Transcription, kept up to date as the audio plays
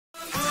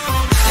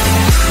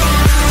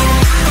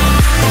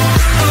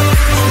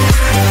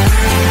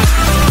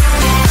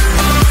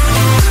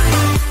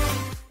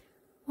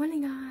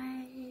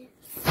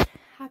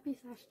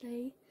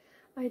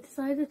I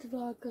decided to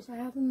vlog because I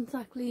haven't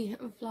exactly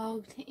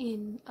vlogged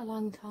in a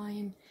long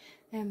time.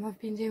 I've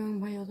been doing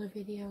my other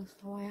videos,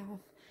 so I have.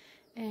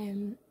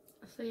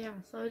 So yeah,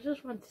 so I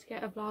just wanted to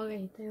get a vlog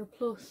out there.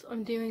 Plus,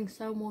 I'm doing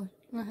so much,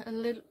 a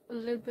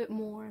little bit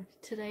more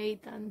today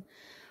than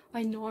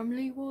I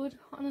normally would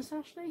on a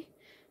Saturday,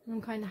 and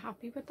I'm kind of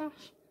happy with that.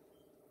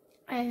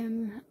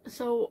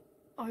 So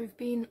I've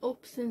been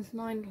up since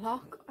 9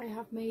 o'clock. I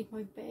have made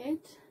my bed.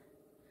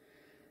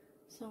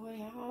 So I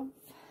have.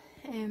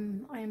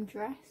 I am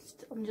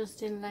dressed. I'm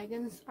just in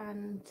leggings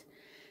and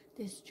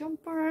this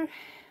jumper,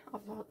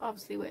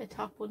 obviously with a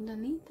top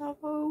underneath that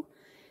though.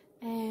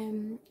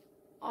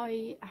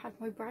 I had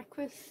my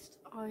breakfast.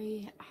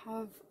 I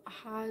have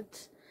had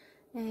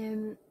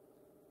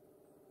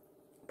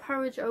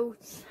porridge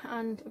oats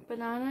and a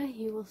banana.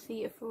 You will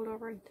see a photo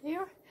right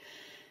there.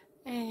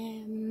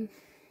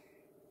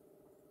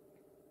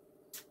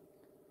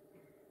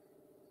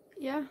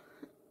 Yeah,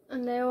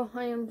 and now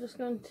I am just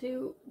going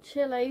to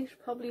chill out,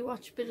 probably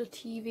watch a bit of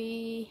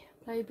TV,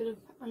 play a bit of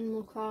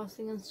Animal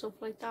Crossing and stuff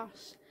like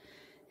that.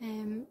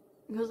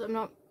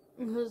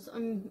 Because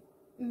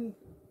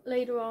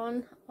later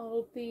on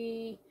I'll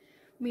be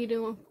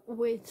meeting up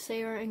with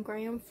Sarah and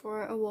Graham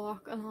for a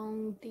walk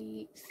along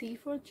the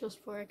seafront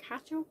just for a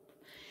catch up.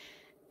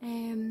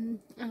 And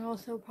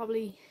also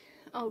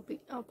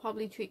I'll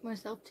probably treat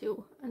myself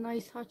to a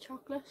nice hot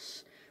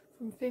chocolate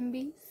from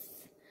Fimby's.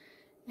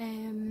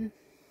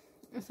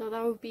 So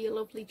that would be a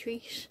lovely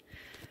treat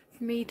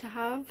for me to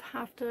have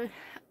after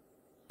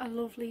a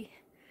lovely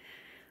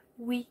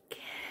week,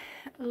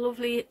 a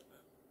lovely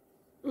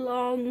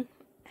long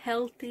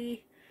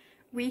healthy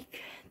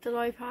week that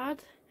I've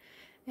had.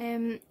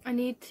 I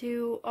need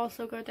to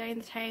also go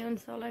down to town,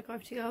 so like I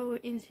have to go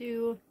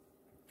into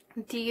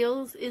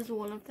Deals is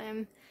one of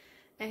them,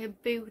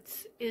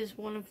 Boots is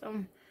one of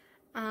them,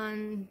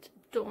 and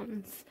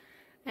Dunn's.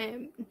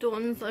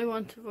 Dunn's I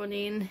want to run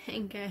in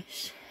and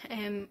get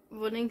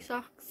running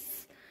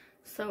socks.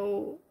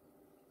 So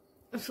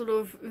sort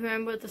of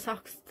remember the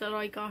socks that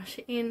I got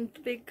in the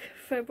big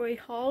February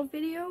haul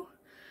video.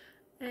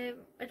 I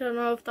don't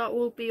know if that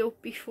will be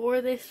up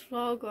before this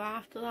vlog or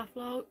after that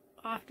vlog,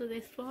 after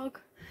this vlog.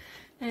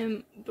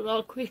 But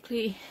I'll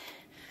quickly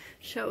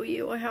show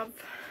you. I have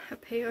a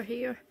pair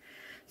here.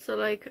 So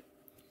like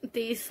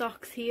these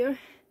socks here,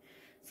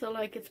 so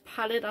like it's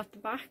padded at the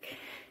back,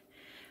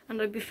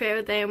 and I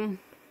prefer them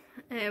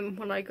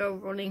when I go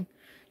running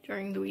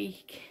during the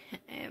week.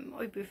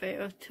 I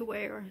prefer to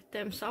wear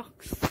them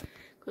socks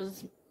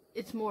because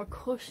it's more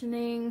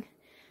cushioning,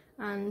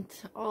 and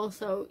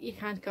also you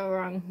can't go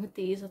wrong with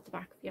these at the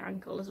back of your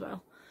ankle as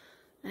well,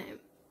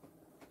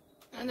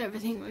 and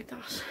everything like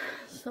that.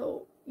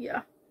 So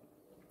yeah,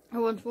 I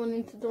want to run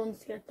into Dunn's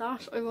to get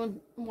that. I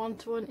want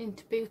to run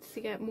into Boots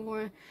to get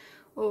more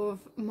of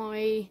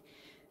my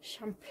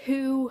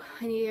shampoo.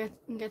 I need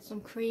to get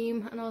some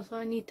cream, and also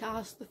I need to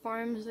ask the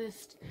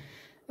pharmacist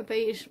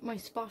about my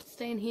spots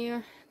down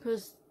here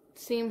because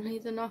seemingly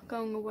they're not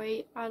going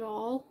away at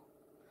all,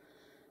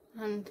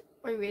 and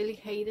I really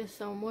hate it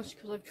so much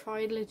because I've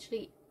tried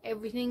literally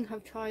everything.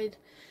 I've tried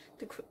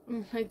the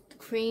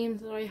cream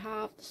that I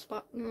have,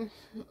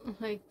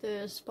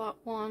 the spot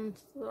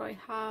ones that I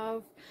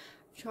have.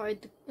 I've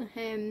tried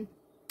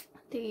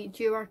the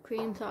Duroc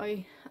creams that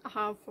I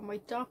have from my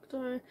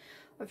doctor.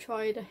 I've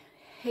tried a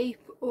heap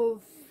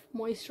of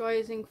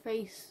moisturising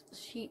face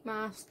sheet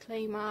mask,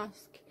 clay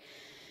mask,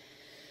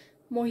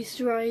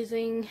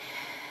 moisturising,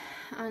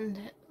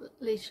 and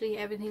literally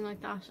everything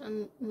like that,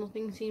 and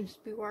nothing seems to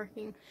be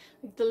working.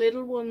 Like the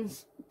little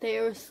ones,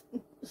 they're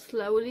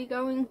slowly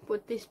going,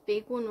 but this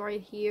big one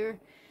right here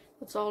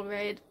that's all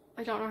red,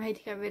 I don't know how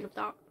to get rid of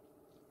that.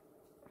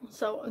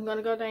 So I'm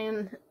gonna go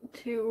down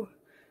to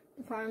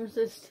the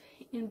pharmacist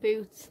in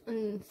Boots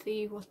and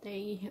see what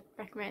they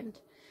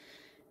recommend.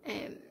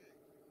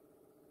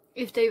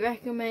 If they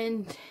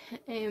recommend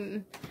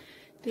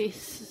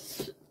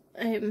this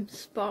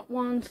spot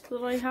wand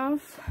that I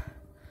have,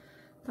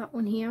 that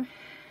one here,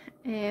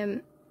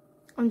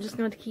 I'm just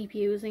going to keep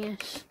using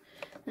it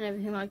and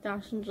everything like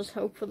that, and just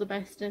hope for the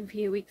best in a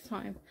few weeks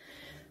time.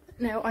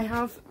 Now I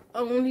have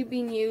only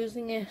been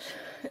using it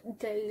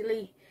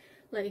daily,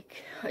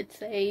 like I'd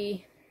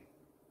say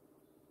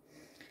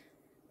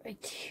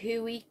about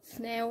 2 weeks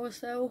now or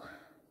so,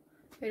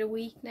 about a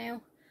week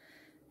now.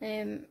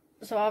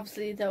 So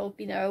obviously there will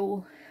be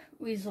no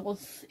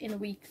results in a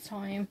week's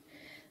time,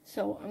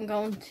 so I'm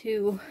going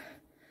to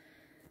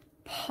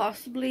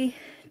possibly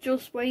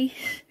just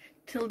wait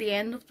till the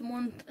end of the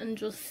month and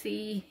just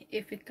see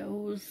if it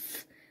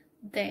goes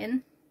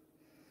then.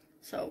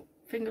 So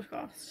fingers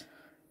crossed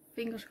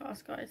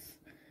guys,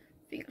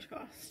 fingers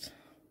crossed,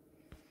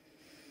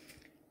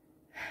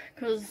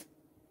 because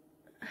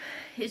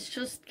it's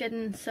just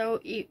getting so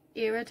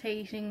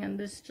irritating, and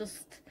it's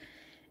just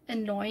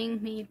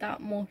annoying me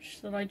that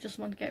much that I just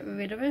want to get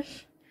rid of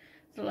it.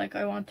 So like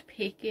I want to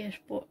pick it,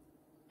 but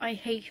I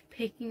hate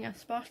picking at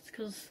spots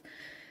because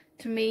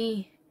to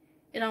me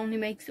it only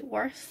makes it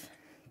worse.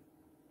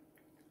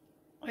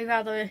 I'd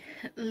rather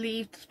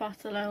leave the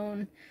spots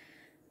alone,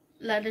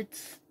 let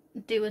it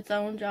do its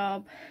own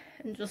job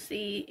and just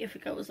see if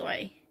it goes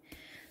away.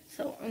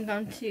 So I'm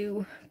going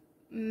to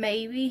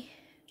maybe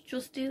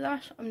just do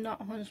that. I'm not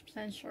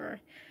 100%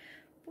 sure,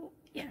 but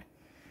yeah.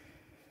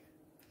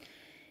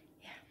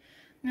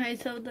 Okay,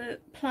 so the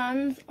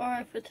plans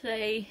are for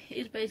today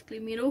is basically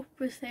meet up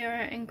with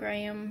Sarah and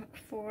Graham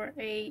for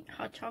a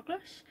hot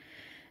chocolate,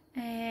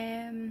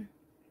 and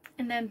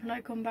then when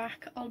I come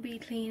back I'll be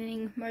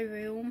cleaning my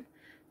room.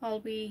 I'll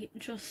be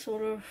just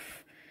sort of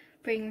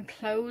bringing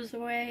clothes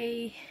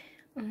away,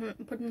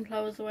 putting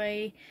clothes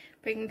away,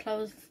 bringing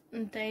clothes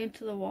down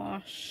to the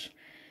wash,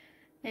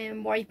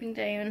 and wiping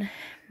down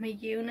my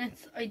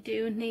units. I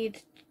do need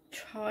to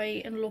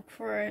try and look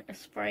for a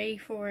spray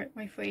for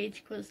my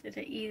fridge because it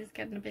is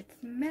getting a bit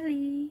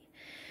smelly.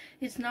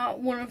 It's not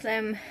one of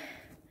them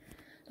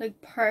like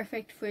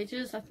perfect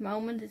fridges at the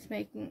moment. It's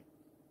making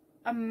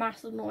a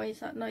massive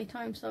noise at night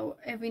time, so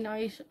every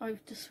night I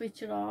have to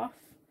switch it off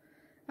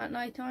at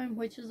night time,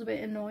 which is a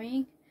bit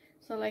annoying.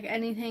 So like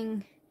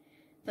anything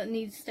that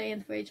needs to stay in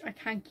the fridge, I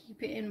can't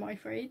keep it in my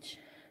fridge.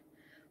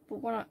 But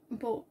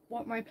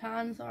what my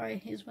plans are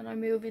is when I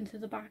move into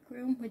the back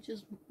room, which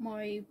is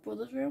my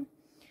brother's room,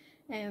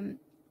 when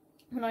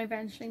I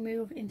eventually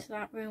move into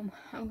that room,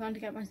 I'm going to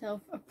get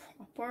myself a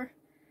proper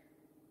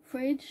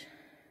fridge.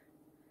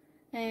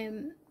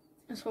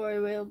 So I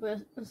will,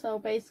 but so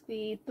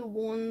basically the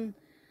one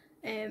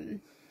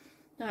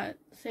that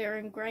Sarah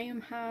and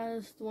Graham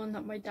has, the one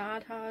that my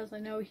dad has. I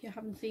know you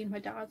haven't seen my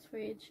dad's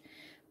fridge,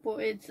 but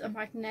it's a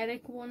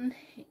magnetic one.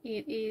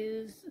 It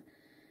is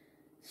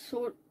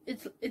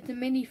it's a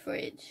mini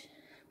fridge,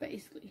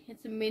 basically.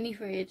 It's a mini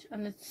fridge,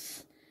 and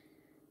it's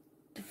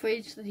the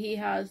fridge that he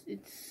has.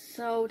 It's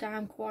so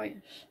damn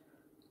quiet.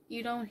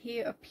 You don't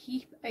hear a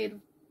peep out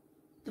of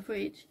the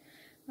fridge,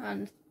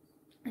 and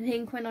I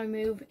think when I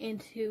move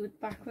into the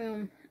back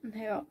room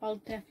there, I'll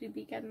definitely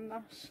be getting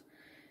that.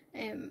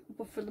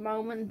 But for the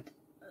moment,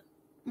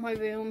 my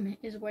room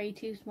is way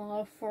too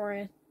small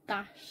for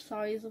that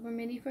size of a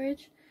mini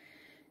fridge.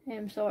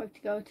 So I have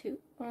to go to,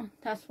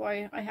 that's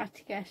why I had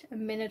to get a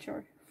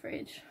miniature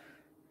fridge.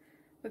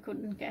 I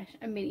couldn't get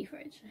a mini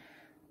fridge,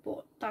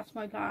 but that's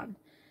my plan.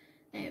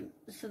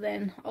 So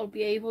then I'll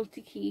be able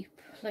to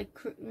keep like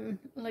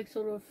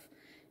sort of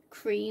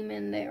cream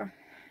in there,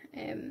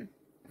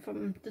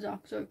 from the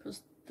doctor,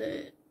 because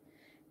the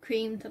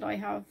cream that I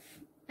have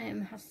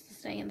has to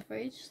stay in the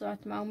fridge. So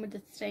at the moment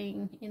it's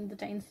staying in the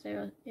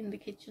downstairs in the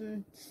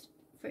kitchen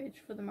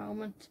fridge for the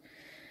moment.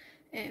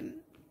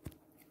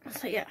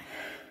 So yeah,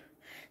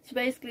 so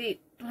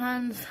basically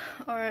plans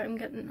are,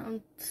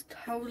 I'm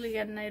totally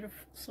getting out of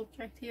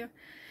subject here.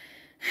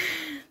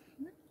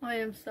 I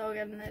am so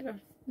getting out of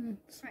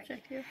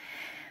subject here.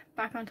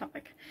 Back on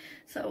topic.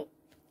 So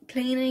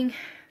cleaning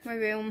my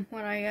room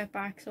when I get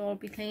back, so I'll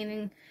be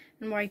cleaning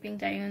and wiping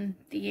down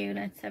the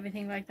units,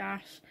 everything like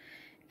that.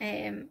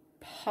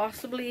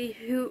 Possibly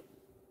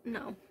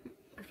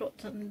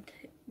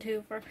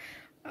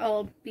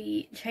I'll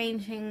be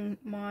changing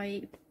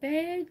my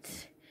bed,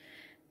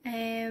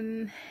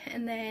 and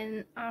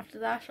then after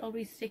that I'll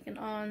be sticking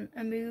on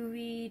a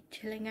movie,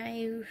 chilling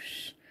out,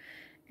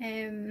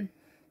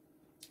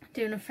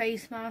 doing a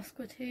face mask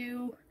or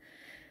two,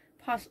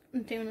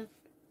 doing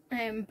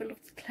a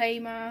beloved clay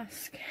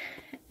mask,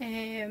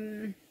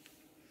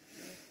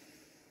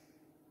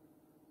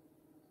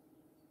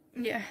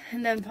 yeah,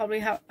 and then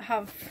probably have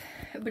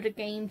a bit of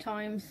game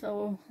time,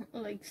 so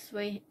like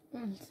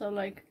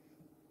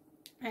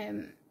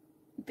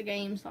the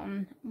games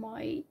on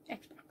my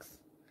Xbox.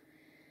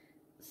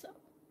 So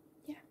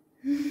yeah.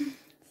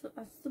 So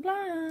that's the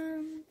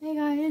plan. Hey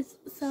guys,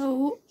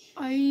 so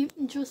I'm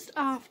just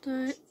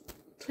after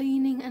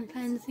cleaning and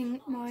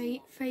cleansing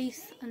my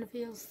face, and it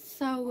feels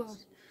so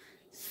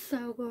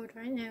good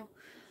right now.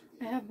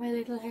 I have my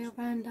little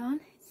hairband on.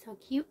 It's so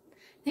cute.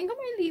 I think I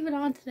might leave it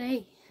on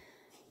today.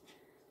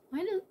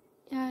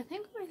 I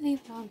think I might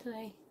leave it on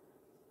today,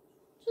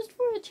 just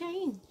for a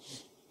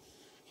change,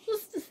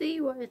 just to see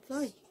what it's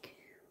like,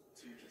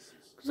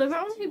 because I've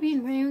only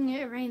been wearing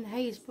it around the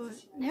house but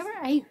never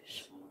out.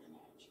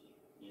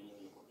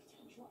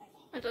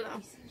 I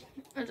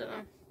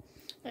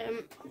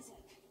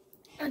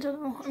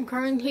don't know. I'm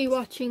currently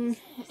watching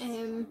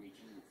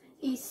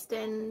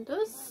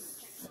EastEnders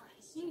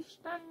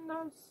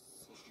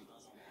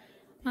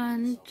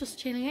and just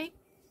chilling out.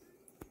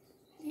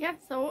 Yeah,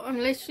 so I'm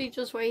literally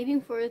just waiting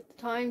for the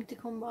time to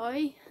come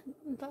by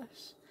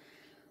that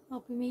I'll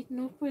be meeting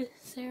up with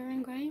Sarah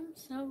and Graham.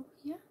 So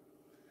yeah,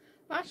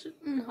 actually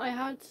I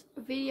had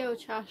a video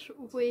chat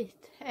with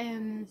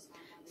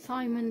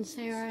Simon,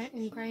 Sarah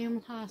and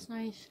Graham last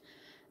night,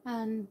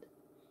 and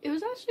it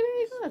was actually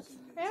really good.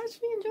 I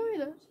actually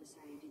enjoyed it.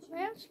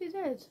 I actually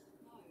did.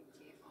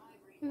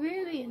 I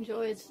really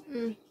enjoyed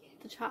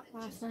the chat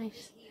last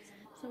night.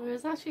 So it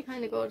was actually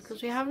kind of good,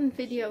 because we haven't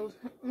video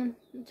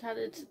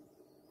chatted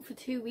for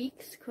 2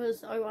 weeks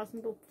because I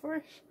wasn't up for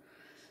it.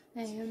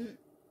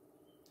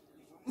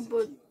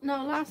 But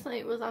no, last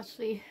night was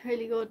actually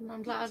really good, and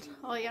I'm glad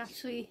I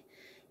actually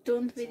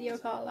done the video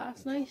call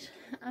last night,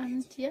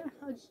 and yeah,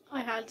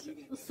 I had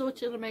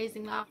such an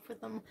amazing laugh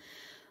with them.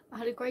 I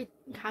had a great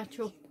catch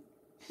up,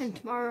 and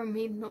tomorrow I'm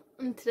meeting up,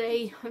 and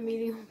today I'm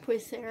meeting up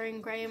with Sarah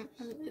and Graham,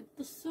 and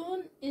the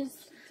sun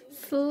is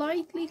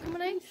slightly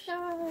coming out,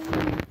 guys.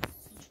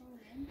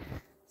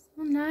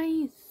 So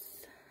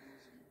nice.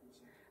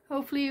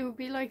 Hopefully it will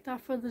be like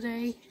that for the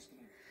day,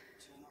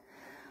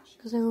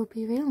 because it will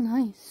be real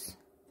nice.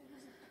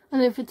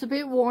 And if it's a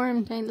bit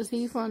warm down the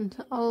seafront,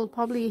 I'll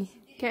probably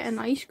get an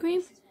ice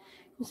cream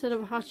instead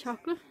of a hot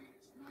chocolate.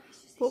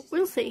 But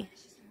we'll see.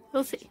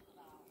 We'll see.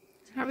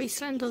 Harry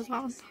sent us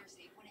on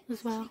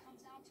as well.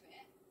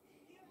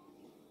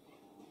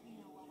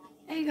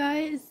 Hey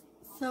guys,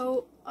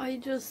 so I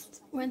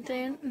just went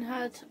down and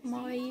had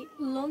my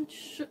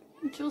lunch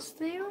just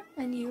there,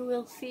 and you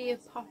will see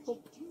it pop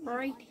up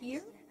right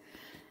here.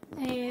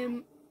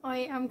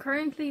 I am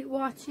currently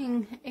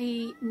watching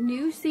a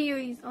new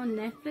series on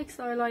Netflix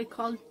that I like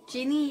called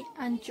Ginny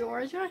and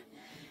Georgia.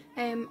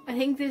 I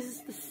think this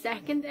is the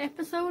second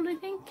episode, I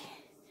think,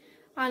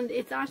 and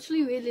it's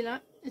actually really good.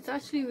 It's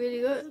actually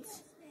really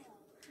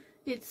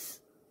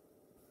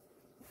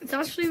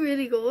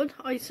good.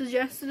 I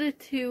suggested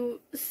it to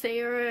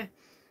Sarah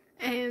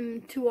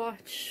to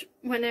watch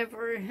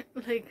whenever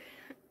like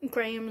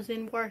Graham's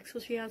in work, so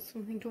she has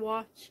something to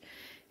watch.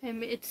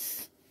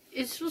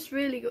 It's just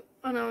really good.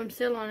 Oh no, I'm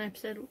still on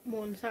episode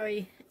 1,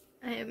 sorry.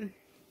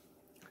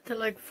 They're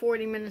like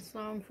 40 minutes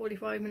long,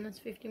 45 minutes,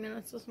 50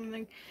 minutes or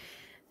something.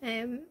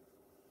 Yeah,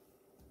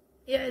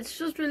 it's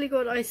just really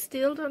good. I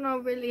still don't know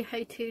really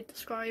how to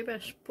describe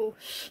it, but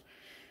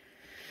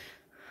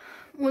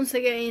once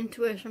I get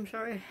into it, I'm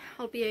sure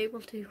I'll be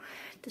able to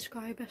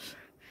describe it.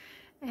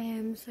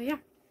 So yeah.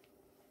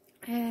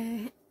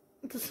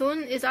 The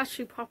sun is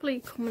actually properly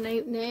coming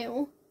out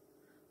now,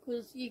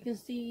 because you can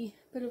see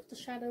a bit of the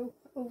shadow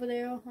over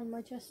there on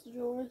my chest of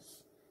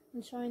drawers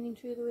and shining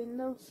through the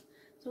windows.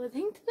 So I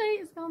think today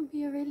is going to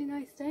be a really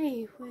nice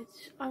day,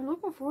 which I'm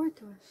looking forward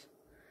to it.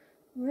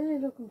 I'm really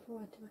looking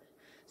forward to it.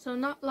 So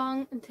not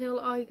long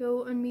until I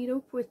go and meet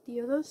up with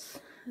the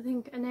others. I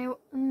think an hour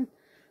and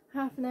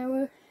half an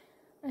hour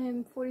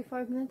and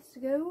 45 minutes to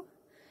go.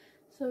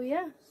 So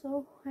yeah,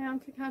 so I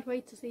actually can't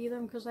wait to see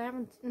them, because I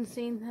haven't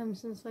seen them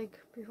since like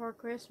before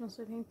Christmas,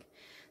 I think.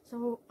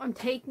 So I'm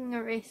taking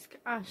a risk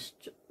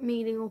at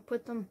meeting up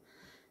with them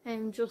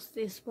just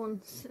this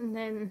once, and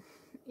then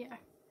yeah,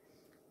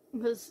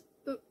 because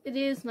it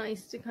is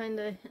nice to kind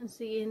of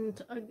see,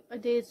 and I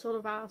did sort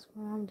of ask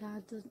my mum and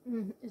dad, is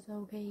it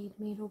okay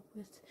to meet up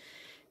with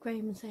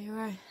Graham and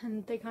Sarah,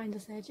 and they kind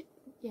of said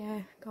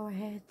yeah, go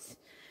ahead.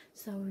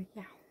 So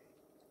yeah,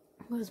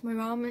 because my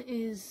mum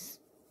is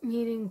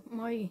meeting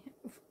my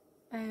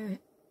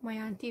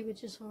auntie,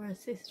 which is her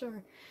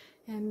sister,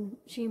 and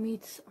she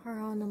meets her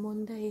on the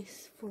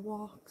Mondays for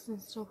walks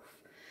and stuff.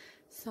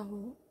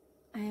 So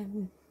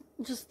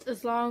just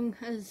as long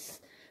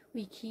as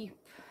we keep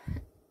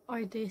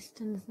our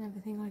distance and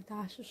everything like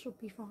that, it should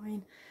be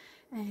fine.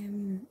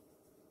 I'm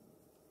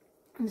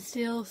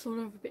still sort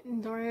of a bit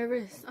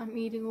nervous at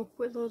meeting up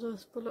with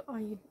others, but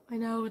I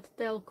know that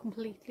they'll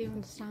completely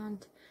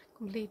understand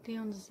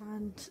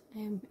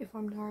if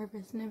I'm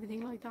nervous and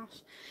everything like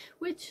that,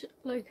 which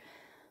like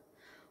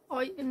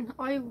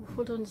I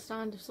would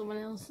understand if someone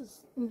else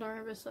is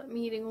nervous at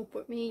meeting up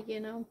with me, you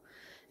know.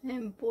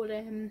 But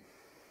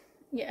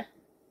yeah,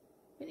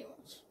 pretty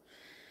much.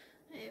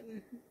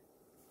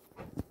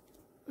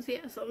 So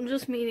yeah, so I'm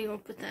just meeting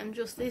up with them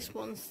just this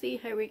once, see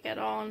how we get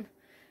on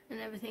and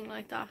everything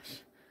like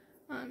that,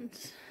 and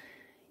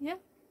yeah,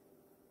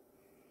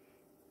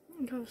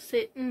 go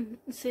sit on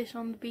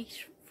the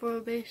beach for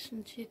a bit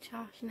and chit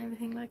chat and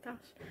everything like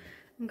that,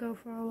 and go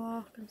for a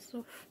walk and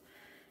stuff.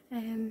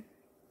 So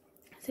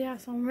yeah,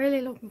 so I'm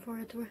really looking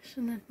forward to it,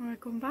 and then when I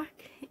come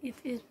back it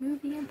is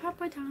movie and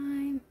pamper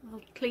time.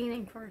 Well,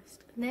 cleaning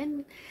first and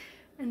then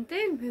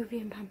movie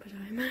and pamper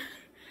time.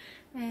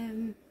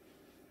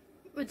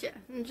 But yeah,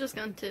 I'm just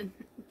going to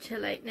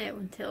chill out now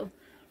until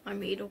I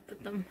meet up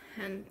with them,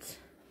 and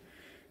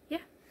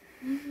yeah.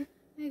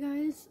 Hey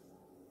guys,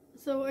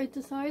 so I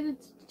decided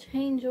to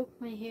change up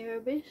my hair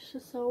a bit,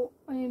 so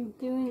I am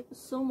doing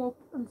some up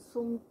and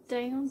some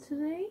down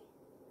today.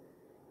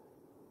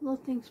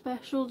 Nothing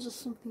special,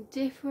 just something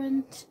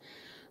different,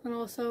 and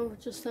also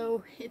just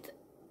so it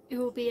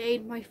will be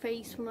aid my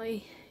face when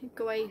I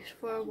go out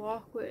for a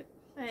walk with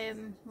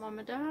mum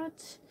and dad.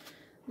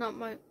 Not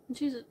my,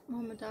 Jesus,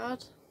 mum and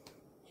dad.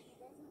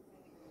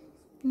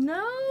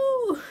 No!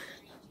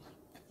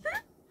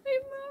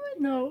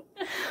 No.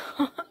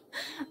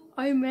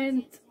 I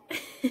meant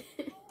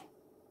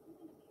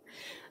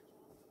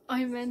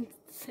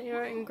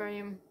Sarah and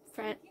Graham,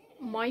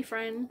 my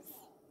friends.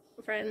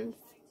 I'm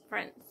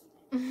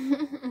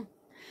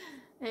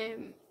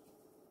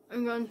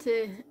going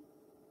to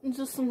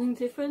just something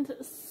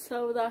different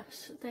so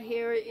that the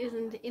hair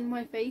isn't in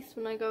my face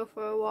when I go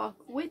for a walk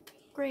with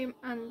Graham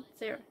and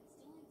Sarah.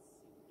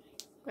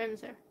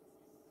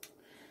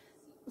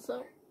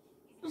 So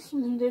just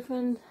something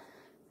different,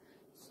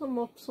 some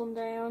up, some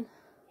down.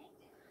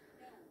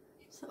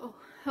 So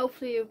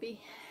hopefully it'll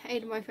be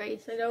out of my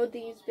face. I know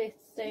these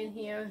bits down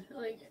here,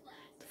 like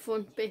the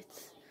front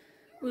bits,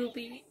 will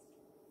be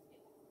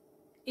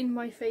in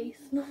my face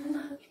and all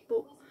that,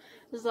 but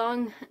as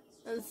long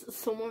as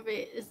some of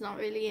it is not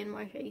really in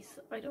my face,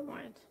 I don't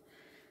mind.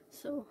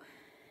 So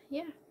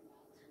yeah,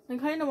 I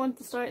kind of want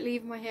to start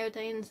leaving my hair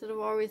down instead of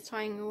always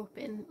tying it up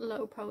in a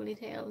low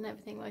ponytail and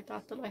everything like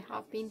that I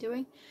have been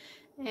doing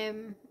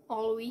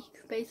all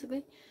week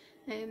basically.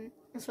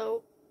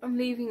 So I'm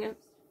leaving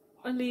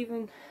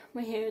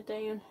my hair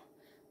down,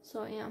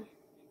 so I am.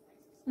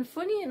 And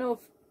funny enough,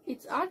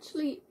 it's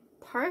actually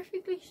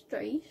perfectly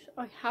straight.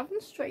 I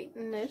haven't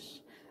straightened it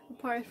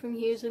apart from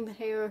using the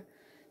hair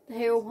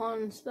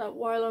wands that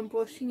while I'm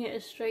brushing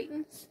it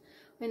straightens.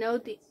 I know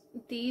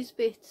these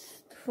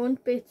bits, the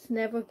front bits,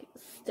 never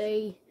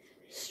stay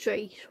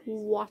straight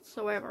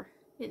whatsoever.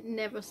 It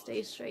never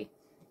stays straight.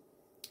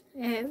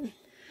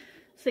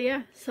 So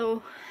yeah,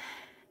 so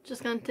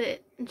just going to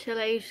chill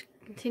out,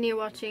 continue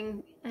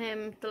watching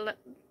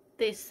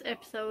this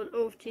episode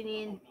of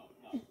Ginny and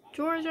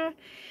Georgia,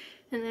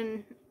 and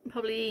then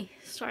probably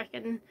start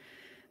getting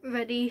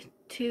ready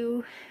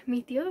to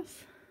meet the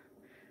others.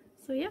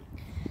 So yeah.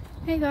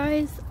 Hey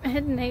guys, I'm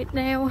heading out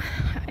now.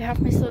 I have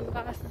my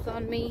sunglasses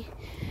on me,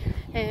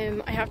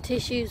 I have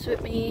tissues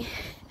with me,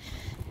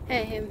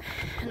 and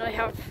I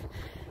have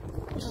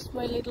just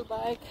my little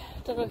bag. I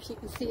don't know if you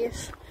can see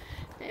it.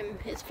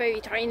 It's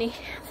very tiny,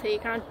 so you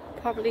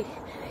probably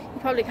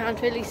can't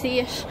really see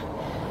it.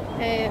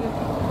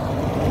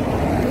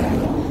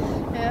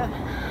 Yeah,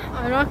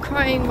 I'm not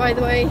crying, by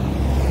the way.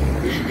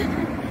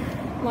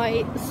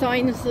 My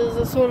sinuses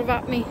are sort of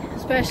at me,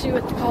 especially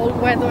with the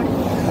cold weather.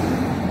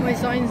 My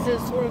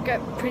sinuses sort of get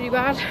pretty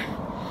bad.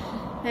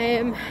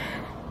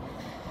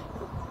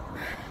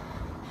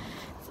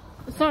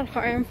 It's not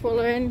harmful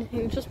or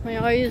anything, just my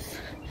eyes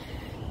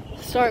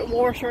start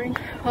watering.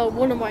 Well,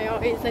 one of my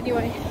eyes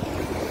anyway.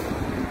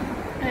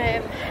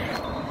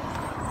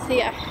 So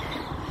yeah,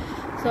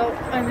 so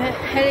I'm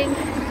heading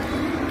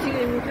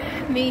to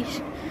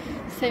meet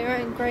Sarah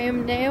and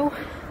Graham now.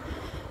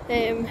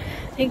 I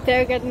think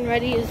they're getting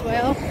ready as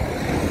well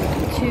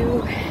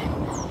to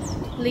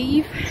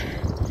leave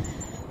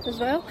as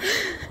well.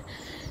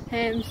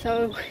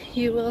 So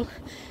you will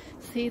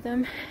see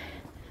them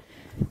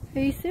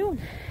very soon.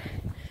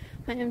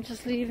 I am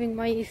just leaving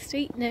my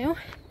estate now,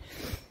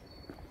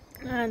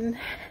 and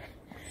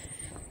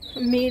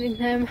I'm meeting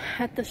them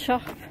at the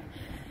shop,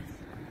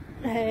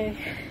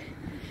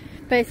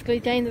 basically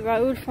down the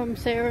road from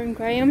Sarah and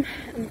Graham,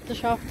 and the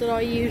shop that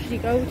I usually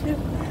go to.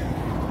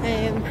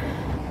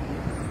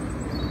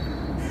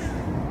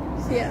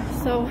 So yeah,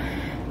 so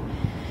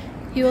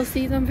you will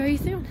see them very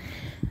soon.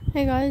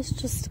 Hey guys,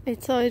 just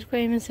outside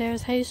Graham and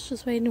Sarah's house,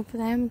 just waiting for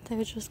them.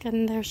 They're just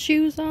getting their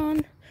shoes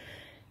on.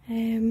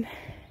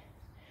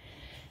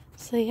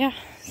 So yeah,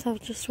 so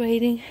just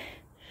waiting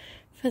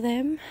for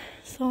them.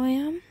 So I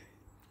am.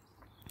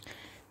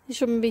 It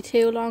shouldn't be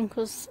too long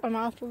because I'm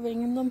after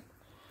ringing them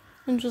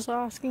and just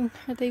asking,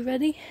 are they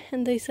ready?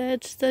 And they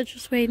said they're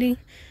just waiting.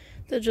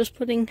 They're just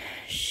putting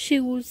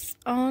shoes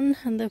on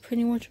and they're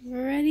pretty much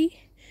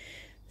ready.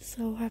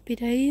 So happy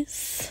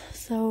days.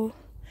 So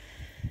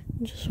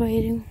I'm just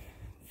waiting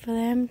for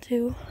them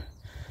to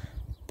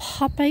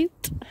pop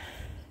out.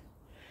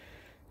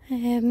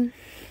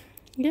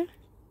 Yeah,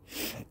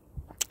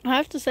 I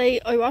have to say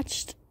I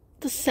watched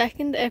the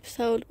second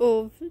episode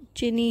of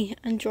Ginny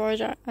and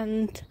Georgia,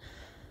 and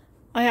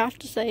I have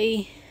to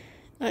say,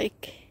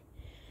 like,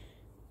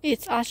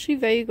 it's actually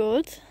very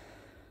good.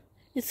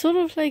 It's sort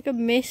of like a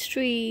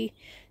mystery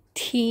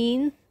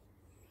teen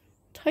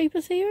type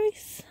of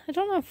series. I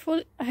don't know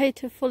how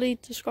to fully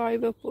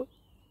describe it,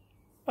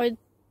 but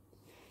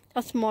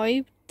that's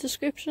my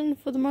description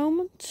for the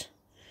moment.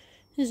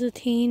 Is a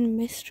teen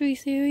mystery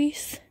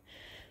series,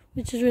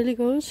 which is really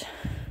good.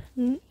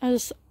 And I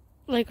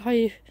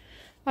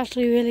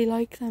actually really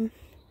like them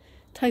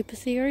type of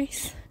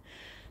series.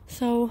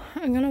 So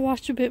I'm gonna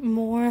watch a bit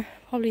more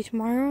probably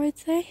tomorrow, I'd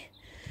say.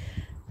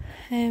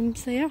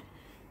 So yeah.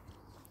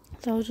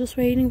 So just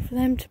waiting for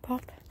them to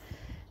pop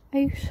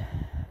out.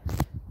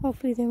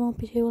 Hopefully they won't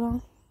be too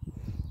long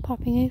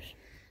popping out.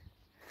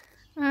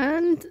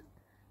 And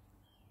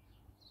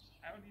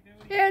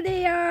here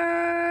they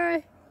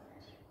are!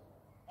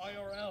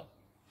 IRL.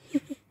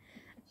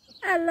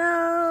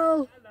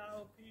 Hello!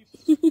 Hello, peeps.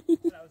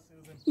 Hello,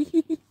 Susan.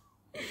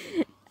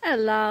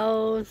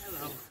 Hello! Hello.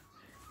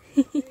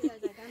 You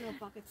guys, I got no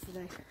pockets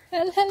today.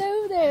 Well,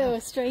 hello there,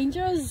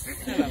 strangers!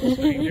 Hello,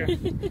 stranger.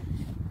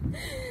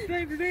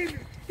 Stranger danger.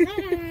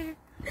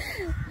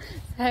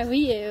 How are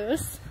you?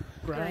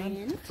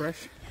 Grand.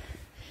 Fresh.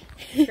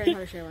 Very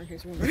harsh around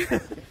here's one.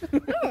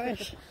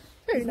 Alright,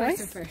 very It's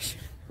nice. and fresh.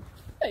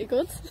 Very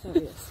good. Oh,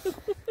 yes.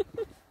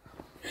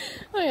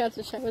 I had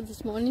to shower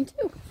this morning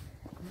too.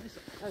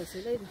 Oh, see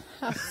you later.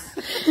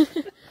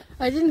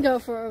 I didn't go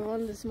for a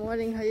run this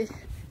morning. I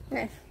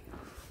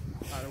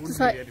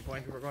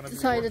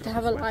decided to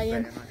have a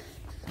lie-in.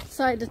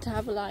 Decided to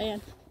have a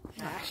lie-in.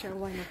 Ah, sure,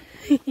 why not?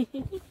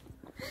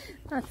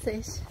 That's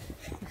it.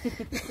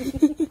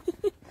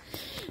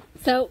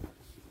 So,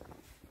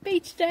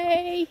 beach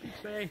day!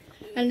 Say.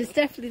 And it's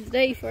definitely the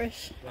day for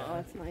it. Oh,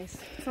 it's nice.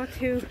 It's not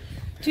too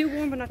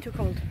warm, but not too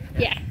cold.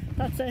 Yeah,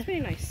 that's it. It's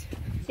really nice.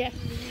 Yeah.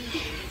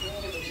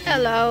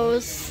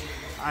 Hellos.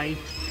 Hi.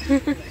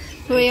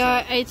 We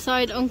are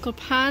outside Uncle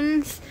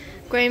Pan's.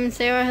 Graham and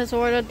Sarah has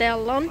ordered their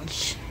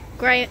lunch.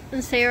 Graham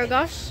and Sarah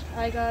got.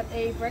 I got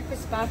a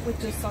breakfast bath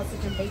with just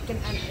sausage and bacon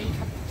and a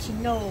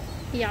cappuccino.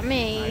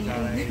 Yummy. I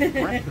got a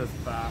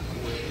breakfast bath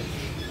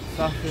with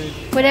sausage.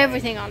 With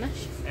everything on it.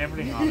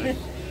 Everything on it.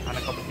 And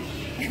a cup of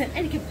tea.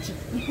 And a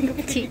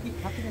cappuccino. Tea.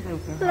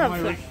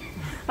 Lovely.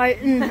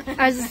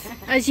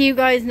 As you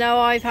guys know,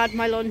 I've had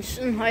my lunch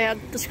and I had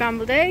the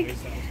scrambled egg.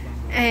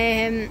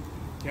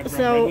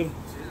 So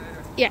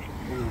yeah,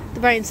 the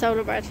brown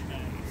soda bread.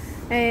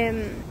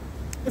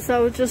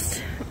 So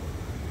just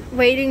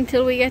waiting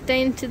till we get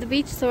down to the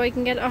beach so I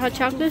can get a hot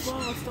chocolate.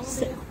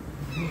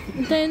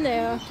 Down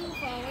there.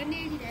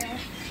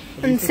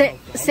 And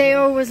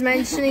Sarah was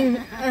mentioning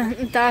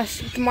that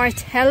the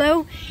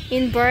Martello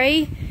in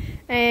Bray,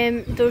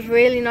 there's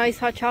really nice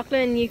hot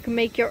chocolate and you can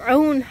make your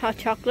own hot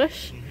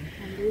chocolate.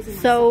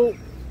 So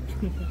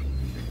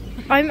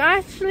I'm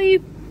actually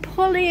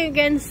pulling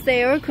against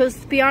Sarah because,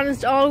 to be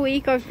honest, all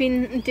week I've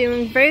been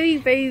doing very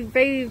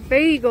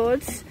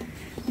good.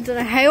 I don't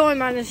know how I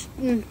managed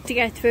to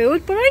get through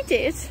it, but I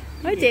did.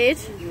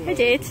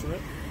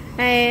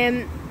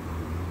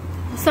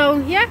 So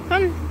yeah,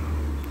 gonna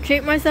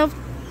treat myself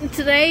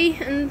today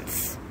and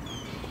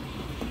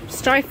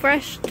start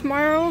fresh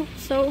tomorrow.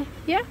 So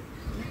yeah,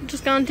 I'm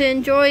just going to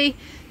enjoy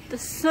the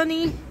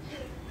sunny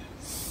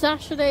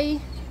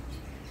Saturday.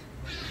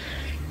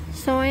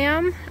 So I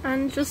am,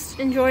 and just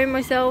enjoy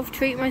myself,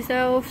 treat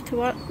myself to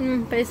what,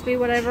 basically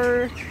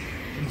whatever.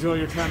 Enjoy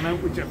your time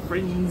out with your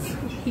friends.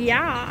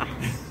 Yeah.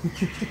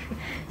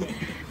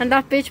 And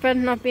that bitch better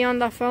not be on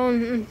that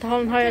phone the whole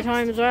entire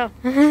time as well.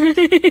 He's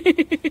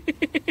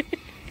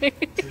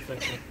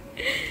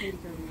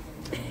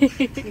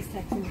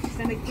texting. She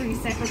sent like 3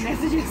 separate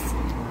messages.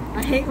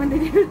 I hate when they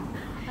do.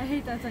 I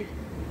hate that. It's like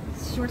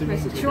short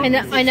message. I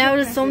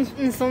know that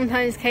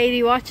sometimes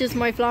Katie watches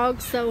my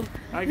vlogs, so.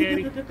 Hi,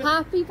 Katie.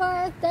 Happy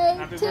birthday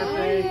Happy to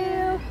birthday.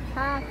 you.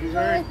 Happy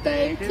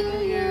birthday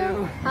to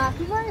you.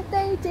 Happy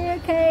birthday, dear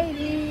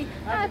Katie.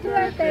 Happy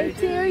birthday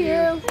to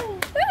you.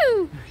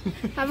 Woo!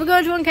 Have a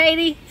good one,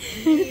 Katie.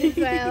 As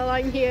well,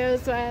 I'm here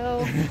as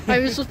well. I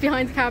was just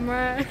behind the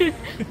camera,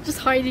 just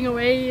hiding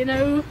away, you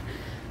know.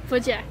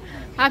 But yeah,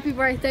 happy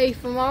birthday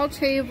from all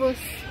 3 of us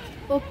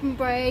up in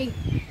Bray.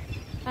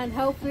 And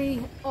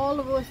hopefully all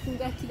of us can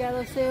get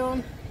together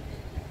soon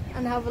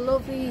and have a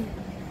lovely,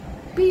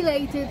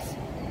 very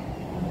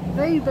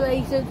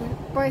belated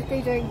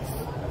birthday drinks.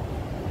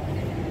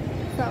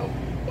 So,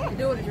 Yeah,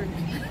 do a drink.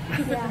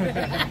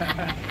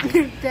 yeah,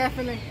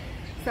 definitely.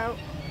 So,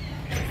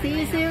 see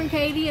you soon,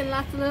 Katie, and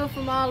lots of love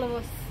from all of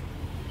us.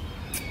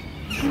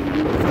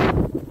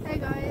 Hey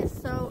guys,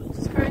 so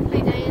just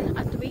currently down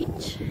at the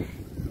beach.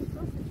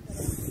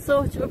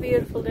 Such a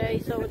beautiful day,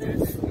 so it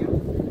is.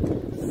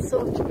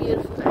 Such a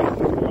beautiful day.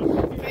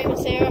 Graham and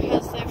Sarah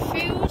has their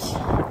food.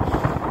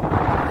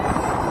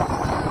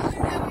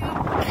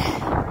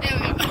 There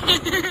we go.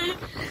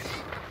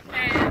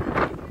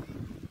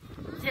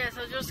 Yeah,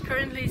 so just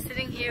currently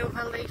sitting here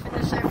while they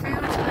finish their food,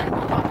 and then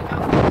we'll probably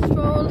go for a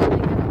stroll and then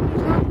get a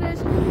chocolate.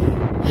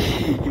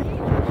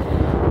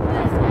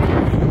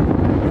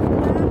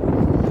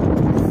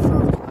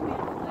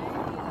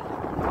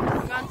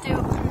 I'm going to do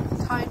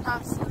time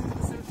lapse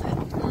since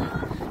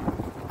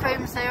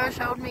Graham and Sarah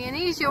showed me an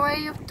easier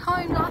way of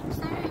time lapse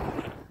there.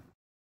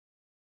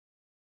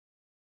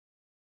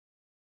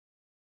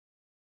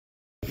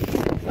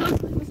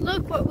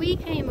 Look what we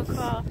came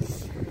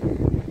across.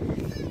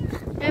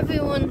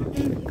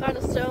 Everyone got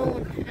a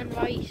stone and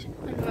wrote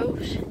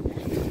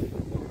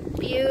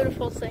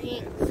beautiful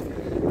sayings.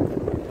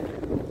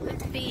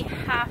 Be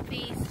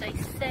happy, stay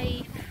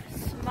safe,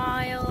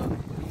 smile,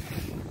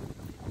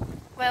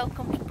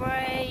 welcome to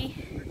Bray,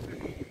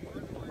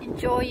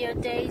 enjoy your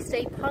day,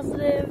 stay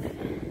positive,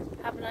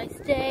 have a nice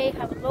day,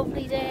 have a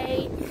lovely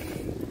day,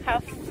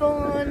 have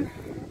fun.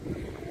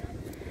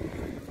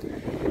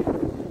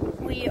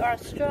 We are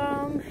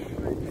strong.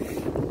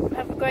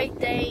 Have a great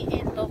day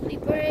in lovely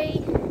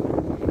Bray.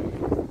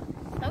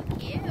 So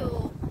cute.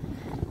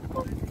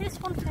 Oh, this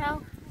one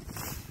fell.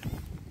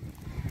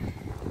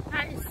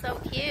 That is so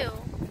cute.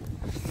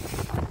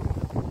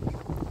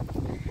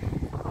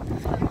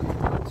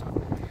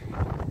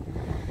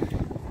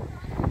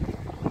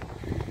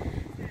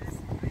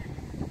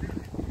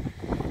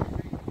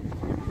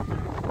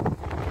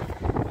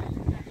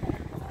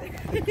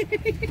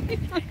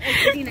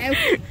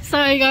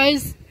 Sorry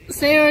guys,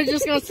 Sarah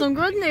just got some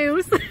good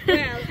news.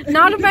 Well.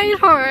 Not about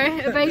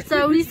her, about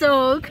Zoe's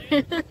dog.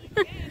 Do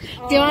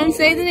you want to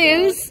say the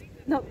news?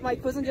 No, my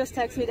cousin just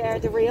texted me there,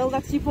 the reel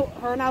that she put,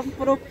 her and Alvin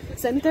put up,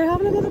 saying they're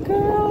having a little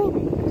girl.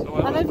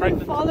 And I've been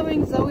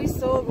following Zoe's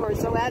dog, or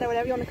Zoetta,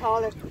 whatever you want to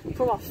call it,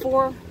 for what,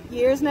 4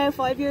 years now,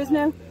 5 years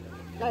now?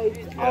 Like,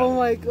 yeah. Oh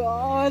my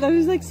god, I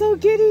was like so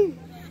giddy.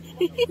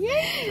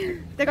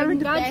 They're gonna make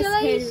the best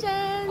Congratulations!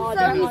 Oh,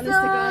 they're honest to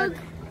God.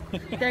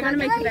 They're gonna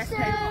make the best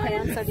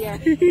parents of the year.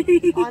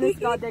 Honest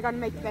to God, they're gonna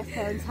make the best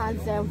parents,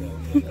 hands down.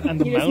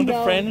 And the amount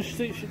of friends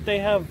they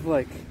have,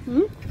 like,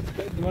 the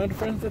amount of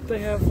friends that they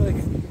have, like,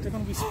 they're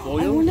gonna be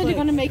spoiled. I wonder like. they're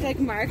gonna make like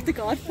Mark the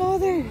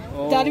Godfather.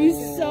 Oh, That'd be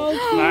so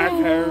cute. Mark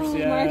Harris,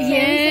 yeah. Mark Yeah.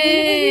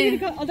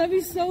 Harris. Oh, that'd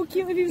be so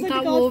cute if he was like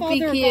That the would Godfather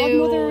be or cute.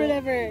 Godmother or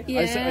whatever.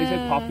 Yeah. I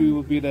said Poppy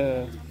would be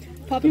the.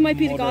 Poppy might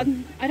be the mother.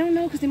 God. I don't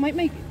know, because they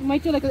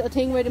might do like a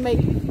thing where they make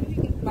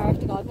Mark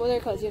the Godmother,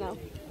 because you know.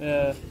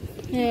 Yeah.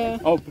 Yeah.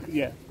 Oh,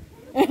 yeah.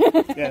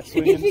 Yeah,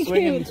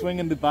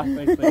 swinging the back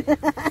basically.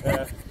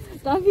 Yeah.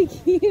 That'd be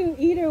cute.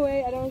 Either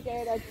way, I don't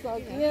care. That's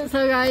so cute.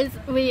 So guys,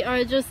 we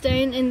are just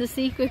down in the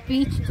secret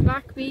beach, the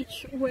back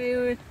beach,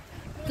 where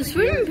the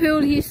swimming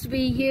pool used to be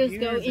years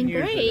ago in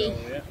Bray.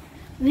 Yeah.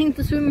 I think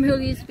the swimming pool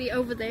used to be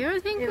over there, I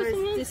think, or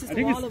something. This is I the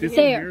think wall it's over this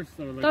here. There. one here,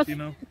 so like, That's, you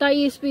know. that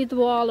used to be the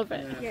wall of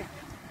it. Yeah.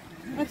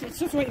 Actually, it's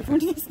just right in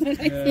front of us.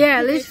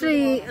 Yeah,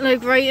 literally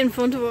like right in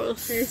front of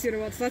us. There's the other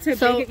one. So that's how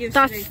So big it used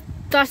that's to be.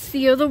 that's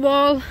the other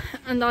wall,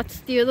 and that's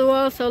the other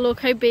wall. So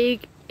look how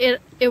big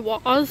it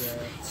was.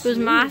 It was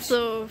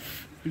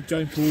massive. Big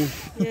giant pool.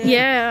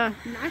 Yeah.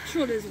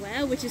 Natural as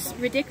well, which is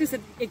ridiculous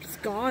that it's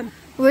gone.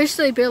 Wish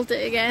they built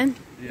it again.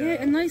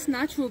 Yeah, a nice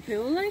natural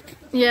pool like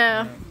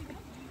Yeah.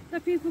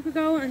 that people could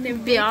go and they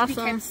would Be be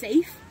awesome. kept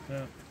safe.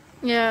 Yeah.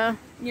 Yeah.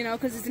 You know,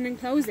 because it's an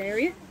enclosed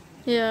area.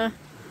 Yeah.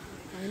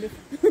 Kind of.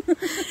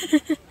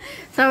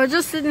 So we're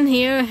just sitting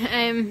here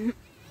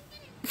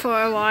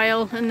for a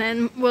while, and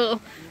then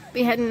we'll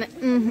be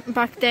heading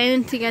back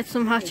down to get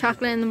some hot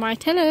chocolate in the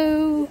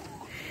Martello.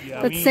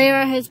 Yeah, But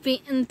Sarah has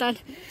beaten that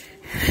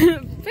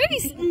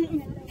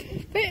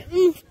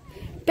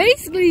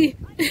basically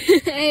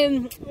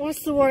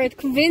what's the word,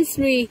 convinced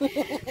me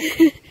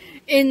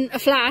in a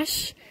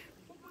flash,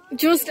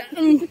 just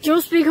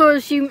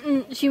because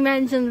she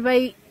mentioned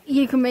about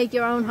you can make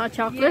your own hot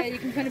chocolate. Yeah, you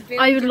can kind of build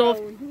I would your love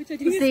own, which I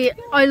think is see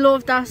I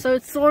love that. So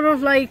it's sort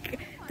of like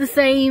the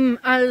same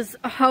as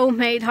a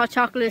homemade hot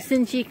chocolate,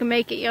 since you can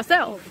make it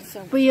yourself,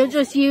 but you're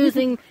just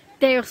using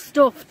their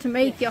stuff to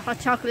make your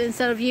hot chocolate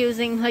instead of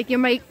using like your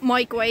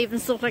microwave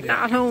and stuff like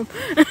that at home.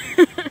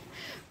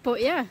 But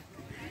yeah,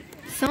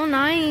 so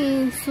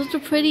nice, such a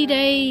pretty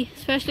day,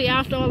 especially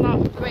after all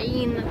that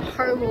rain and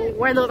horrible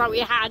weather that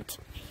we had.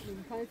 You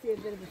can kind of see a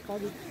bit of a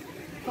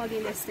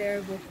fogginess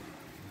there, but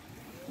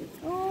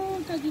oh,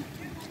 doggy,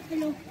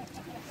 hello.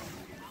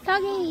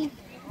 Doggy,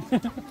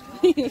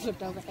 You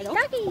looked over. Hello.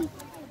 doggy,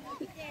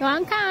 go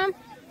on, come.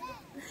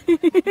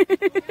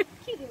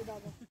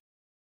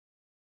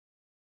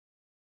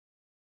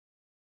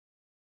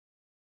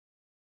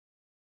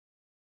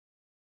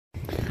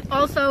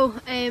 Also,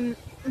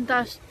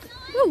 that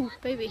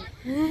baby.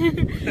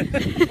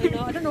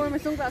 I don't know where my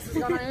sunglasses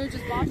gone. I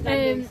just bought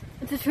them.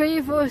 The three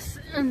of us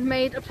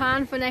made a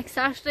plan for next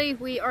Saturday.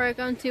 We are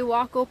going to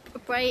walk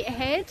up Bray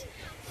ahead,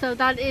 so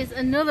that is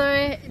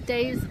another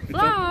day's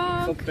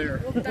vlog. Up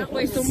there. Up that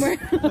way somewhere.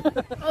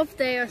 Up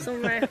there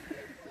somewhere,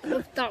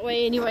 up that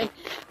way anyway.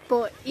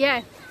 But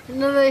yeah,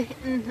 another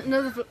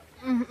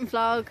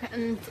vlog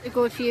and a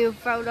good few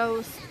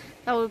photos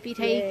that will be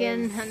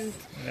taken. And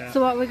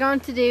so what we're going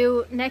to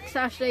do next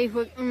Saturday,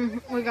 we're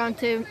going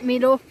to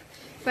meet up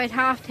about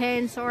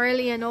 10:30, so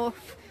early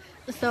enough,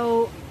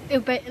 so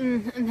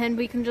and then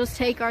we can just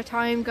take our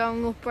time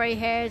going up Bray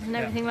Head and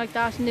everything like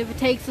that. And if it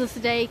takes us a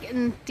day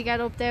to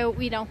get up there,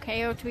 we don't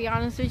care, to be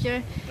honest with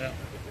you.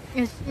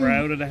 We're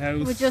out of the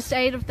house. We're just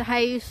out of the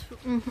house,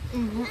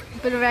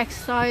 bit of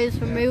exercise,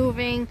 we're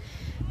moving,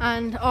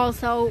 and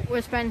also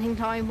we're spending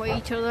time with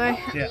each other.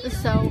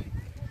 So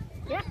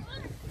yeah,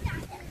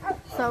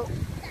 so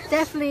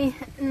definitely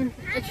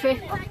a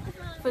trip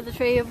for the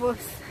three of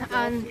us,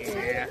 and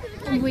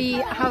we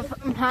have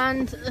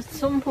planned at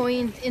some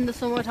point in the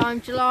summertime,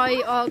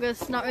 July,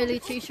 August, not really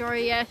too sure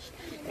yet,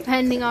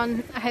 depending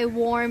on how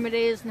warm it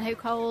is and how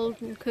cold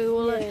and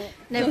cool and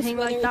everything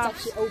like that.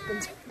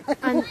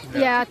 And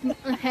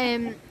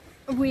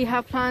we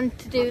have planned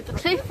to do the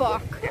cliff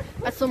walk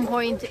at some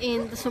point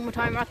in the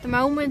summertime. At the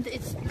moment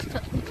it's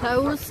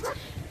closed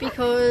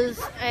because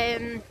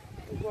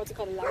What's it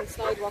called, a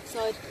landslide,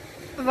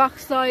 rock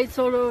slide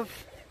sort of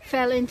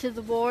fell into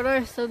the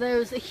water, so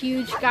there's a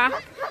huge gap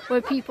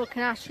where people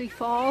can actually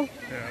fall.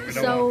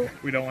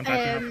 We don't want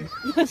that to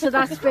happen. So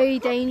that's very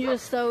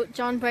dangerous, so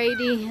John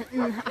Brady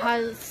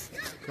has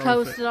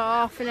closed it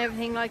off and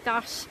everything like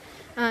that,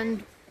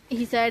 and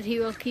he said he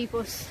will keep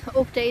us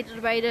updated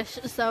about it.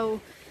 So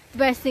the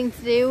best thing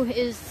to do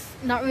is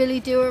not really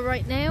do it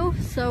right now,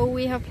 so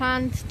we have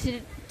planned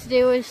to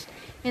do it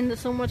in the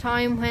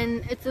summertime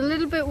when it's a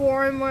little bit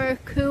warmer,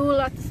 cool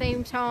at the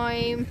same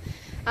time,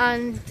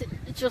 and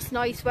just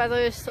nice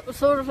weather,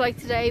 sort of like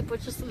today,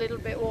 but just a little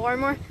bit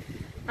warmer.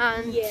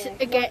 And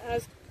again,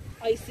 as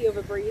icy of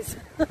a breeze.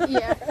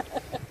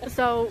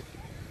 So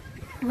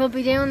we'll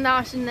be doing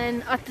that, and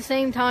then at the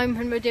same time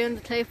when we're doing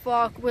the cliff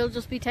walk, we'll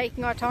just be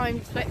taking our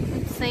time the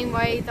same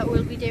way that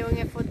we'll be doing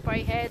it for the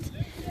Bray Head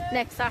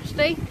next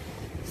Saturday.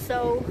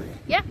 So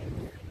yeah,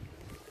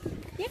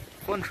 Yeah.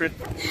 Fun trip.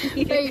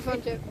 Very fun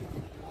trip.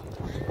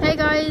 Hey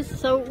guys,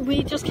 so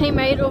we just came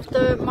out of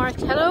the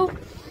Martello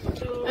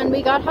and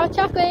we got hot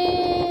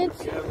chocolate.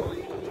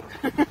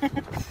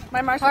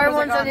 My marshmallows Our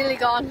ones are nearly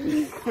gone.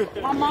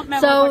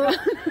 So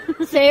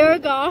Sarah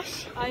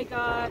got. I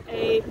got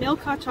a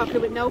milk hot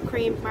chocolate with no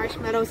cream,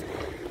 marshmallows,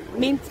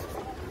 mint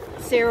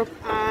syrup,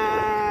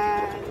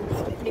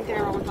 and mint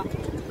arrow on top.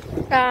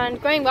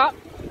 And Graham got.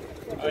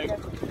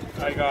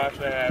 I got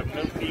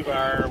milk tea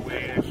bar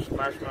with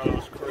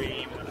marshmallows,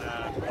 cream,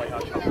 and white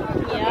hot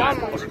chocolate. Yeah.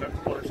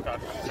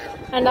 Butterscotch.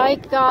 And I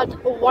got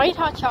white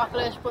hot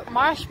chocolate with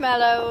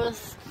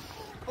marshmallows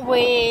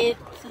with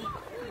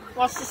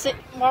what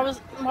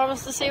was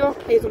the syrup?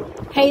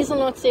 Hazelnut.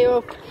 Hazelnut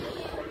syrup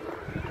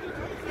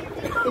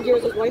And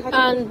yours is white hot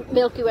chocolate? and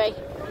Milky Way.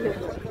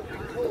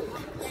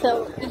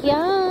 So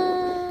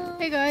yeah.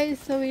 Hey guys,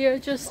 so we are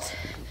just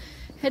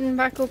heading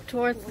back up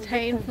towards the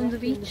town from the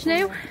beach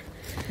now.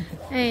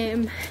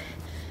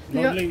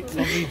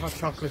 Lovely hot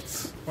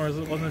chocolates. Or is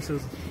it one that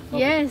says?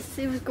 Yes,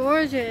 it was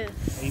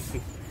gorgeous.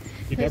 Tasty.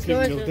 You'll It's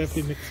definitely gorgeous.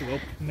 mix it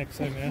up next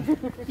time, yeah.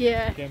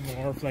 Yeah. Get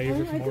more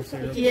flavours, more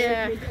syrup.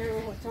 Yeah. Mint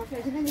arrow hot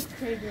chocolate. And then it's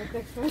crazy up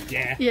next time.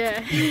 Yeah.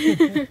 Yeah.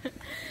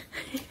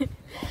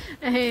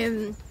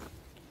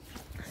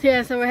 So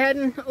yeah, so we're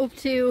heading up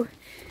to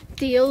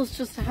Deals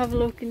just to have a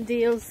look in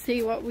Deals,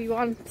 see what we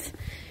want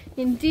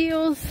in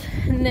Deals,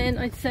 and then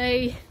I'd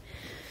say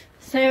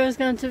Sarah's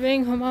going to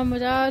ring her mum or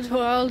dad,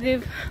 or I'll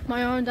give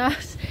my own dad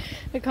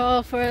a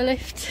call for a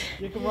lift.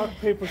 You can rock,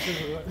 paper,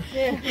 scissors.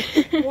 Yeah.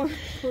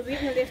 We're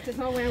getting a lift, there's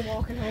no way I'm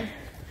walking home.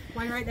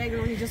 My right leg will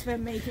only just about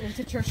make it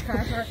into church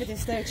car park at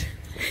this stage.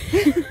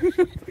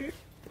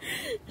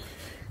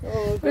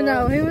 Oh, But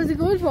no, it was a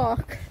good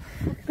walk.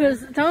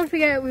 Because don't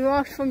forget, we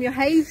walked from your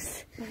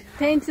house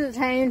down to the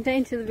town,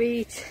 down to the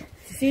beach.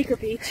 The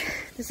secret beach.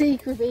 The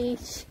secret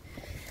beach,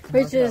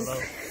 which is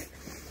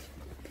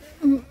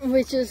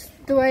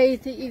the way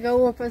that you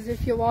go up as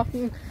if you're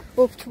walking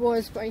up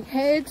towards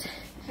Brighthead.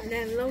 And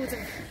then loads of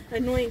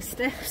annoying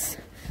steps.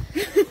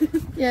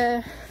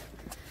 Yeah,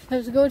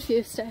 there's a good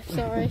few steps,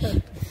 alright. Yeah,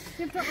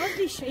 but they're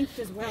oddly shaped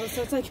as well,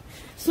 so it's like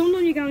some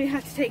of you only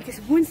have to take this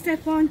one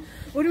step on,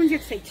 other ones you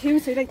have to take two,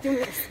 so you're like doing a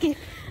little skip.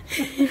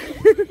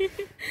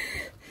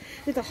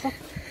 Little hop.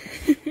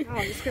 Oh,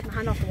 I just got my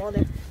hand off the wall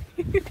there.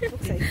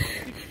 Looks like.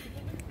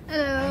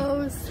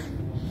 Hello.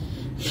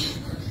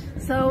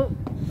 So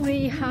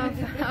we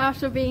have,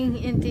 after being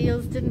in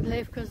Deals, didn't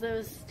live because there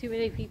was too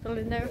many people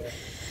in there,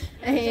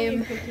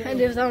 and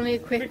there was only a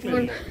quick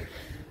one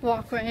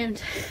walk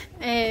around.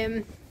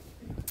 But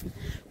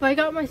I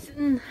got my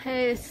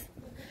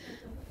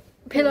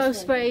pillow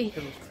spray,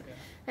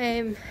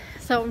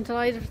 so I'm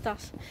delighted with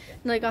that,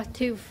 and I got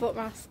 2 foot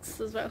masks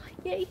as well.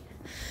 Yay!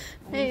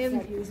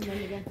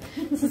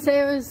 So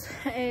Sarah's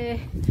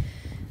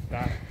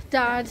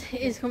dad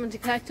is coming to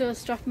collect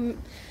us,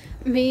 dropping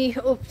me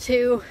up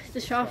to the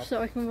shop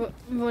so I can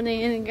run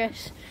in and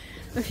get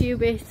a few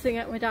bits and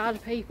get my dad a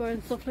paper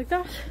and stuff like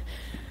that.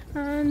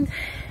 And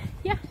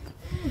yeah,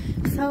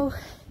 so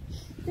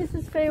this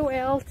is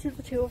farewell to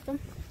the 2 of them.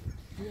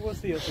 We will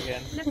see us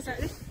again.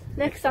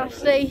 Next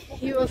Saturday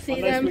you will see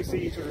Unless them we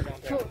see each other down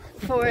there.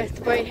 for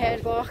the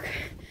Brighthead walk.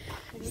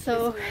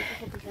 So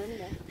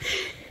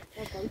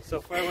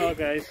farewell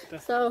guys.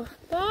 So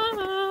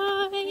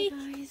bye. Hey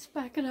guys,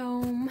 back at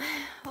home.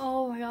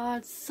 Oh my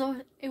god,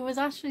 it was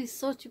actually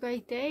such a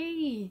great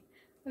day.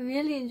 I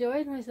really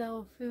enjoyed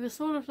myself. It was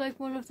sort of like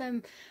one of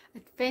them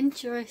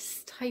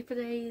adventurous type of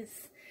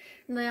days,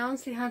 and I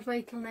honestly can't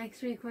wait till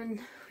next week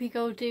when we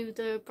go do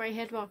the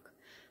Brighthead walk.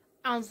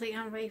 Honestly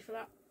can't wait for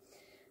that.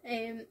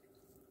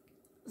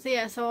 So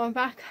yeah, so I'm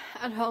back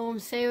at home.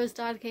 Sarah's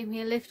dad gave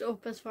me a lift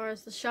up as far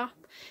as the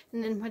shop,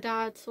 and then my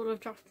dad sort of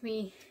dropped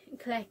me,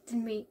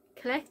 collected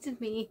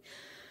me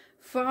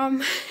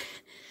from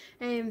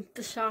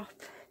the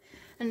shop,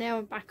 and now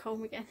I'm back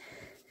home again.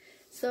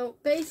 So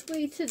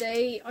basically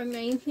today I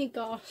mainly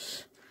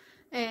got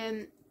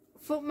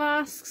foot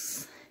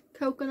masks,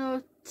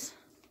 coconut,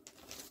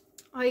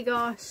 I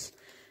got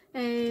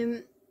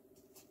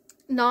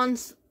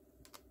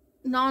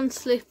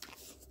non-slip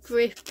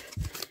grip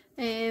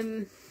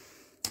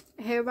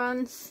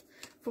hairbands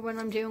for when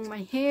I'm doing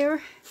my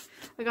hair.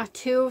 I got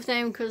 2 of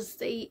them because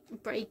they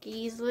break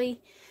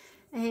easily.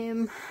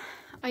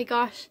 I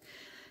got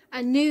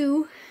a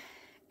new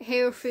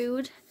hair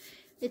food.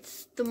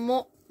 It's the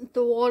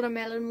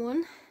watermelon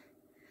one.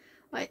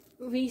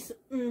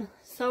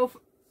 So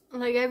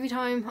like every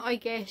time I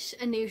get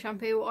a new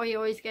shampoo, I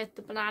always get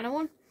the banana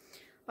one.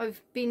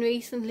 I've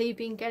recently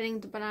been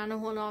getting the banana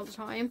one all the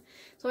time,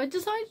 so I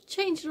decided to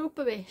change it up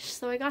a bit.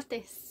 So I got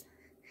this.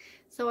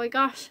 So I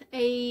got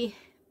a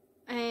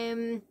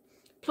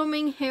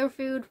plumbing hair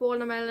food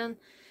watermelon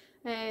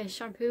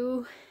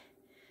shampoo.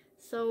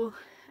 So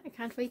I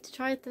can't wait to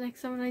try it the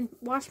next time I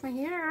wash my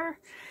hair.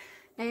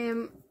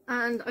 And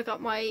I got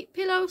my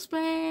pillow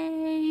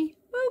spray.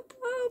 Whoop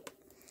whoop.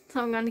 So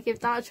I'm going to give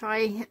that a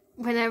try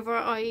whenever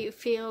I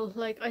feel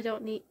like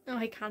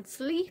I can't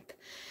sleep.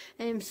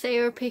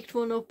 Sarah picked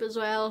one up as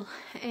well,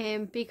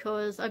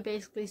 because I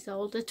basically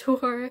sold it to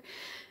her,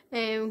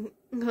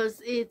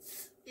 because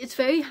it's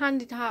very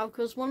handy to have,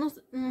 because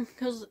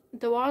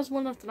there was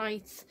one of the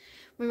nights,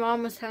 my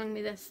mom was telling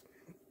me this,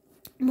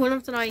 one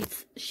of the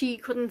nights she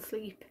couldn't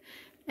sleep,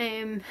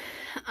 and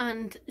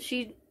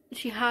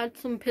she had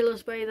some pillow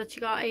spray that she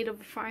got out of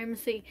a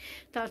pharmacy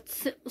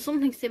that's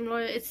something similar.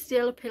 It's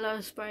still a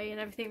pillow spray and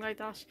everything like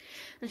that,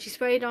 and she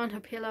sprayed on her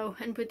pillow,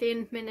 and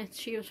within minutes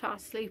she was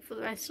fast asleep for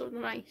the rest of the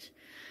night.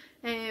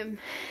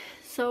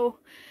 So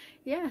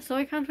yeah, so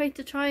I can't wait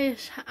to try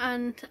it,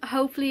 and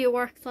hopefully it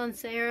works on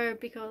Sarah,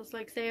 because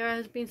like Sarah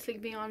has been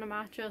sleeping on a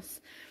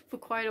mattress for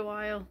quite a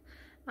while,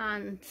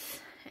 and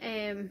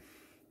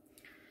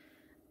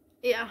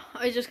yeah,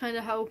 I just kind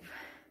of hope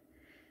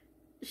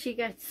she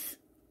gets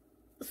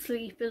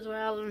sleep as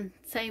well, and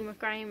same with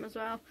Graham as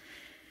well.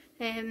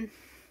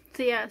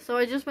 So yeah, so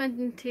I just went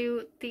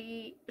into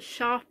the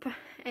shop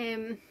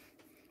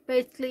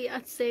basically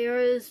at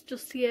Sarah's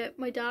just to get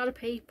my dad a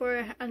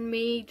paper and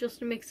me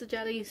just a mix of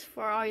jellies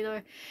for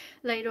either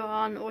later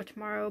on or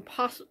tomorrow,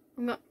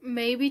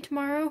 maybe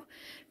tomorrow,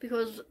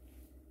 because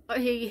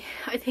I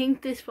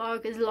think this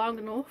vlog is long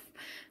enough.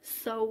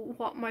 So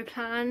what my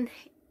plan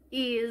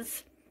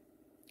is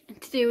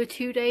to do a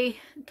 2-day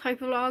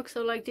type of vlog,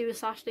 so like do a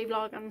Saturday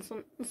vlog and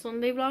a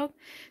Sunday vlog.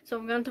 So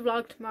I'm going to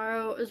vlog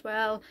tomorrow as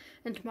well,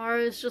 and tomorrow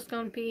is just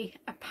going to be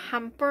a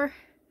pamper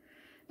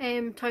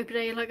type of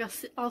day. Like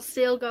I'll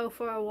still go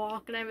for a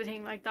walk and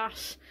everything like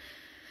that.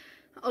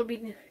 I'll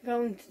be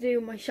going to do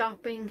my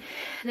shopping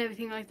and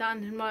everything like that,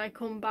 and when I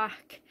come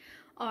back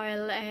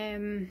I'll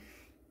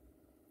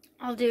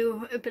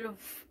do a bit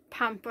of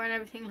pamper and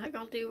everything. Like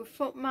I'll do a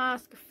foot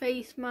mask, a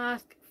face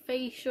mask,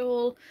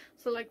 facial,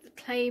 so like the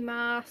clay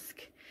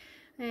mask,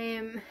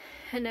 and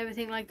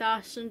everything like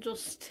that, and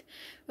just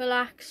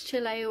relax,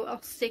 chill out.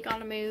 I'll stick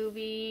on a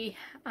movie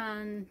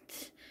and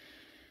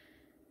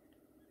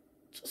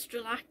just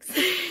relax.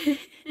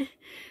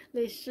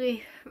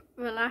 Literally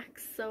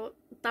relax. So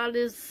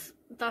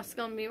that's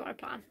gonna be my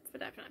plan for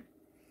definitely.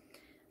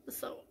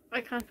 So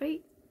I can't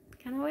wait.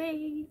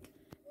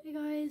 Hey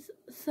guys,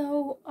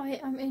 so I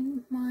am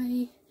in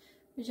my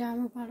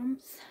pajama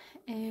bottoms.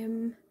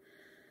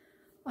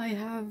 I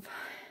have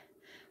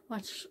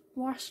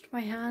washed my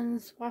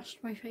hands,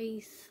 washed my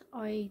face,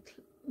 I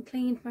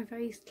cleaned my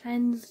face,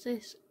 cleansed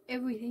it,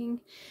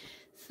 everything.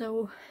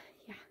 So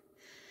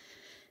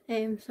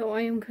yeah, so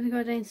I am gonna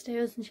go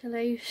downstairs and chill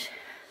out,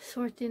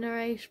 sort dinner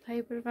out, play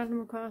a bit of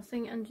Animal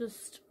Crossing, and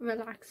just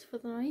relax for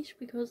the night,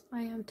 because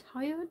I am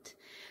tired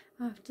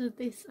after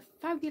this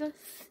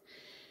fabulous,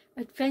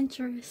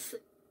 adventurous,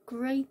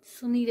 great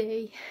sunny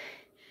day.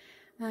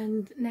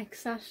 And next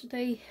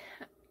Saturday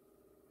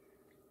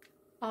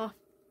off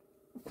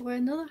for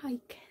another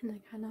hike, and I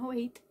cannot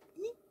wait.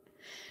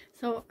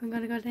 So I'm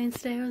gonna go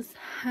downstairs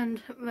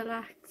and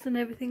relax and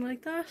everything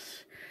like that,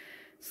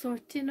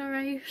 sort dinner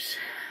out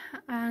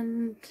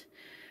and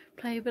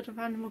play a bit of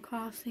Animal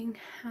Crossing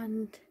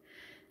and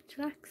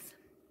relax.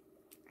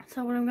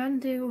 So what I'm gonna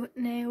do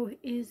now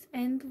is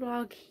end the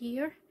vlog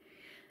here.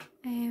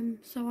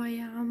 So I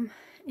am,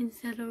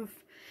 instead of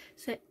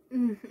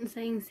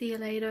saying see you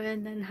later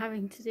and then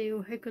having to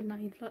do a good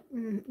night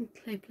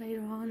clip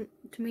later on,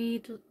 to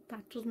me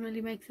that doesn't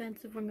really make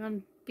sense. If I'm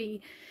going to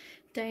be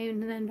down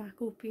and then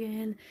back up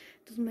again,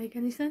 it doesn't make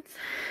any sense,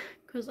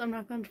 because I'm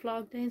not going to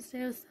vlog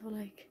downstairs. So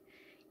like,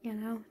 you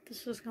know,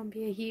 there's just going to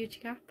be a huge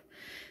gap.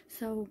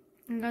 So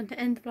I'm going to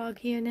end the vlog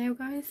here now,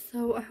 guys.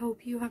 So I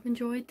hope you have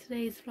enjoyed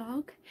today's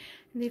vlog,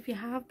 and if you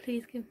have,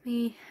 please give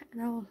me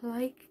an old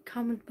like,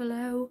 comment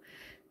below,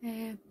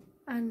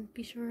 and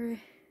be sure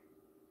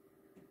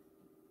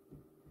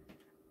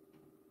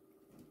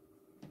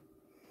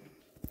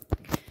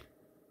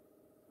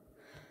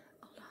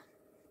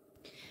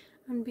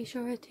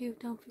to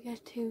don't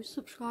forget to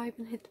subscribe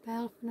and hit the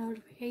bell for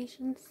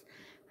notifications,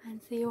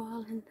 and see you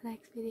all in the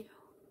next video.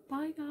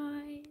 Bye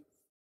guys.